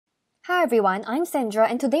Hi everyone, I'm Sandra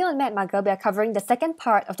and today on Math Mugger we are covering the second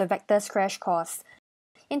part of the vectors crash course.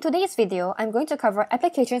 In today's video, I'm going to cover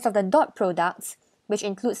applications of the dot products, which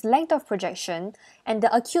includes length of projection and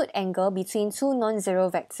the acute angle between two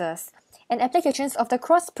non-zero vectors, and applications of the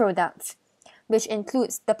cross products, which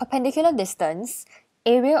includes the perpendicular distance,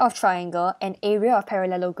 area of triangle, and area of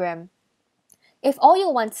parallelogram. If all you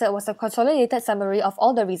wanted was a consolidated summary of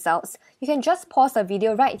all the results, you can just pause the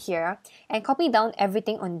video right here and copy down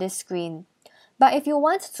everything on this screen. But if you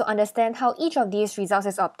want to understand how each of these results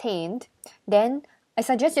is obtained, then I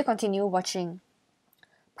suggest you continue watching.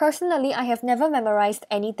 Personally, I have never memorized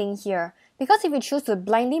anything here, because if you choose to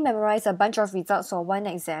blindly memorize a bunch of results for one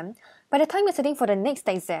exam, by the time you're sitting for the next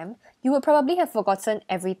exam, you would probably have forgotten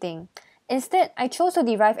everything. Instead, I chose to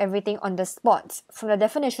derive everything on the spot from the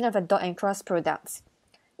definition of the dot and cross products.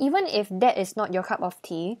 Even if that is not your cup of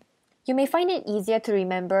tea, you may find it easier to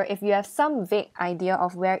remember if you have some vague idea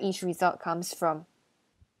of where each result comes from.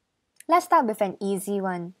 Let's start with an easy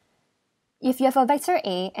one. If you have a vector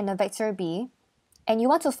A and a vector B, and you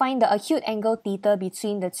want to find the acute angle theta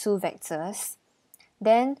between the two vectors,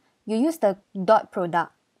 then you use the dot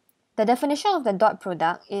product. The definition of the dot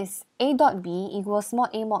product is A dot B equals mod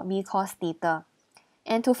A mod B cos theta.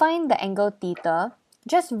 And to find the angle theta,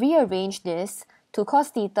 just rearrange this to cos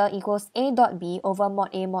theta equals A dot B over mod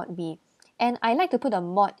A mod B. And I like to put a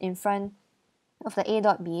mod in front of the A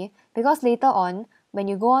dot B because later on, when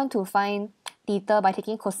you go on to find theta by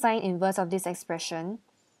taking cosine inverse of this expression,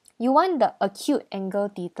 you want the acute angle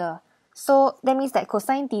theta. So that means that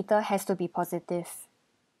cosine theta has to be positive.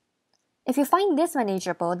 If you find this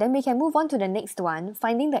manageable, then we can move on to the next one,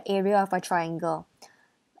 finding the area of a triangle.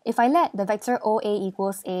 If I let the vector OA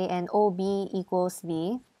equals A and OB equals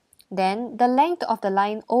B, then the length of the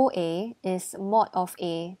line OA is mod of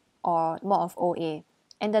A or mod of OA,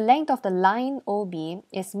 and the length of the line OB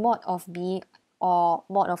is mod of B or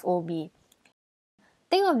mod of OB.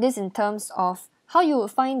 Think of this in terms of how you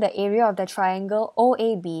would find the area of the triangle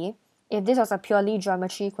OAB if this was a purely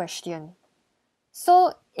geometry question.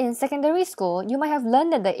 So, in secondary school, you might have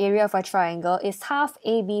learned that the area of a triangle is half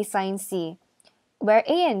AB sine C, where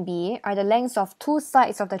A and B are the lengths of two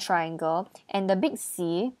sides of the triangle, and the big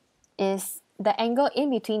C is the angle in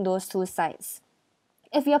between those two sides.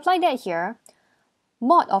 If we apply that here,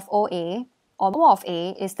 mod of OA, or mod of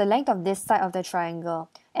A, is the length of this side of the triangle,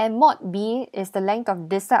 and mod B is the length of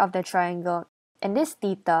this side of the triangle, and this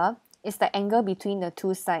theta is the angle between the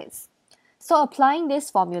two sides. So applying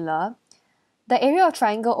this formula, the area of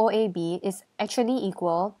triangle OAB is actually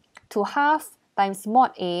equal to half times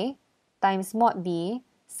mod A times mod B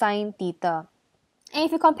sine theta. And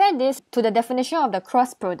if you compare this to the definition of the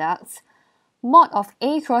cross products, mod of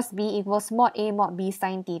A cross B equals mod A mod B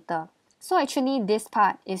sine theta. So actually this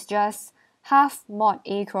part is just half mod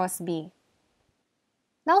A cross B.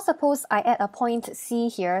 Now suppose I add a point C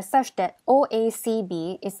here such that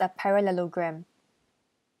OACB is a parallelogram.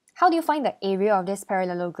 How do you find the area of this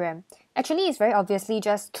parallelogram? Actually, it's very obviously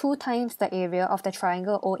just 2 times the area of the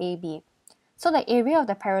triangle OAB. So the area of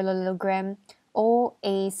the parallelogram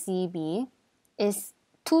OACB is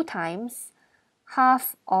 2 times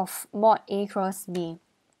half of mod A cross B,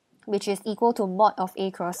 which is equal to mod of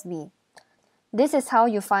A cross B. This is how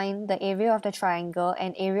you find the area of the triangle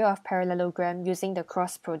and area of parallelogram using the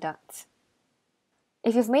cross product.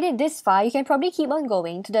 If you've made it this far, you can probably keep on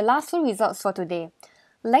going to the last 2 results for today: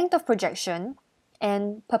 length of projection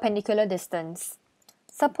and perpendicular distance.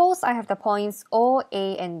 Suppose I have the points O,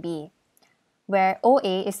 A, and B, where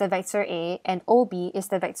OA is the vector A and OB is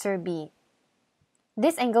the vector B.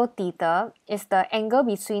 This angle theta is the angle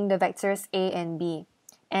between the vectors A and B.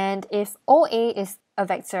 And if OA is a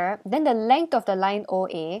vector, then the length of the line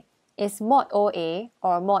OA is mod OA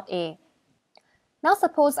or mod A. Now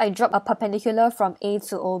suppose I drop a perpendicular from A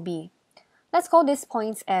to OB. Let's call this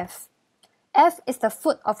point F. F is the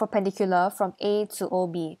foot of perpendicular from A to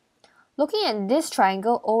OB. Looking at this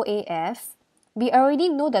triangle OAF, we already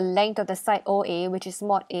know the length of the side OA, which is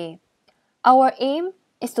mod A. Our aim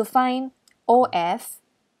is to find OF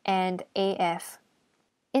and AF.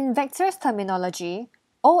 In vectors terminology,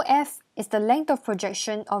 OF is the length of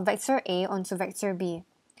projection of vector A onto vector B.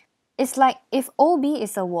 It's like if OB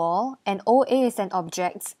is a wall and OA is an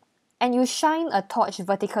object, and you shine a torch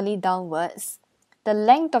vertically downwards, the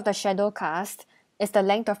length of the shadow cast is the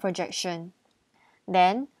length of projection.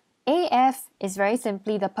 Then, AF is very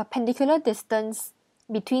simply the perpendicular distance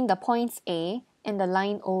between the points A and the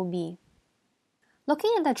line OB.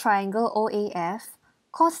 Looking at the triangle OAF,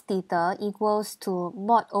 cos theta equals to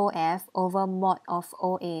mod OF over mod of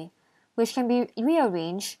OA, which can be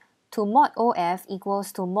rearranged to mod OF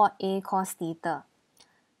equals to mod A cos theta.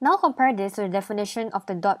 Now compare this to the definition of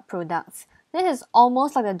the dot products. This is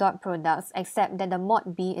almost like the dot products except that the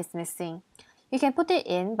mod b is missing. You can put it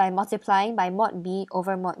in by multiplying by mod b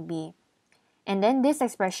over mod b. And then this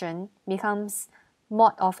expression becomes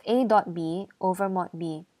mod of a dot b over mod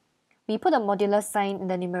b. We put a modulus sign in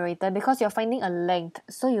the numerator because you're finding a length,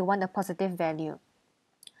 so you want a positive value.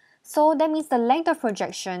 So that means the length of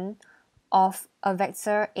projection of a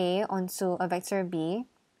vector A onto a vector B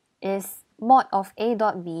is mod of A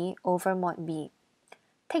dot B over mod B.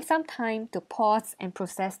 Take some time to pause and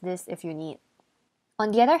process this if you need.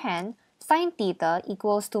 On the other hand, sine theta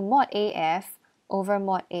equals to mod AF over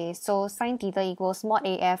mod A. So sine theta equals mod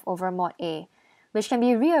AF over mod A, which can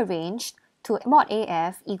be rearranged to mod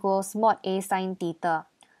AF equals mod A sine theta.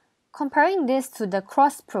 Comparing this to the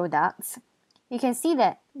cross products, you can see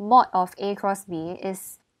that mod of A cross B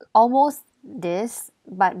is almost this,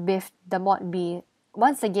 but with the mod B.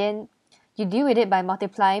 Once again, you deal with it by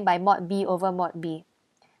multiplying by mod B over mod B.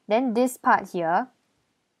 Then this part here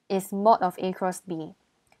is mod of A cross B.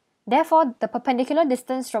 Therefore, the perpendicular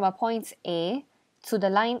distance from a point A to the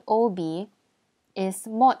line OB is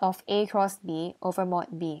mod of A cross B over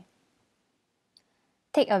mod B.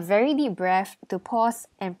 Take a very deep breath to pause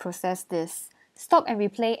and process this. Stop and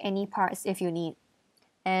replay any parts if you need.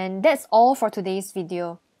 And that's all for today's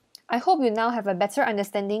video. I hope you now have a better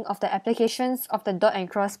understanding of the applications of the dot and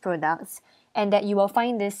cross products and that you will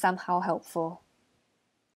find this somehow helpful.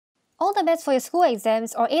 All the best for your school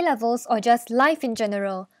exams or A-levels or just life in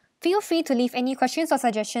general. Feel free to leave any questions or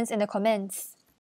suggestions in the comments.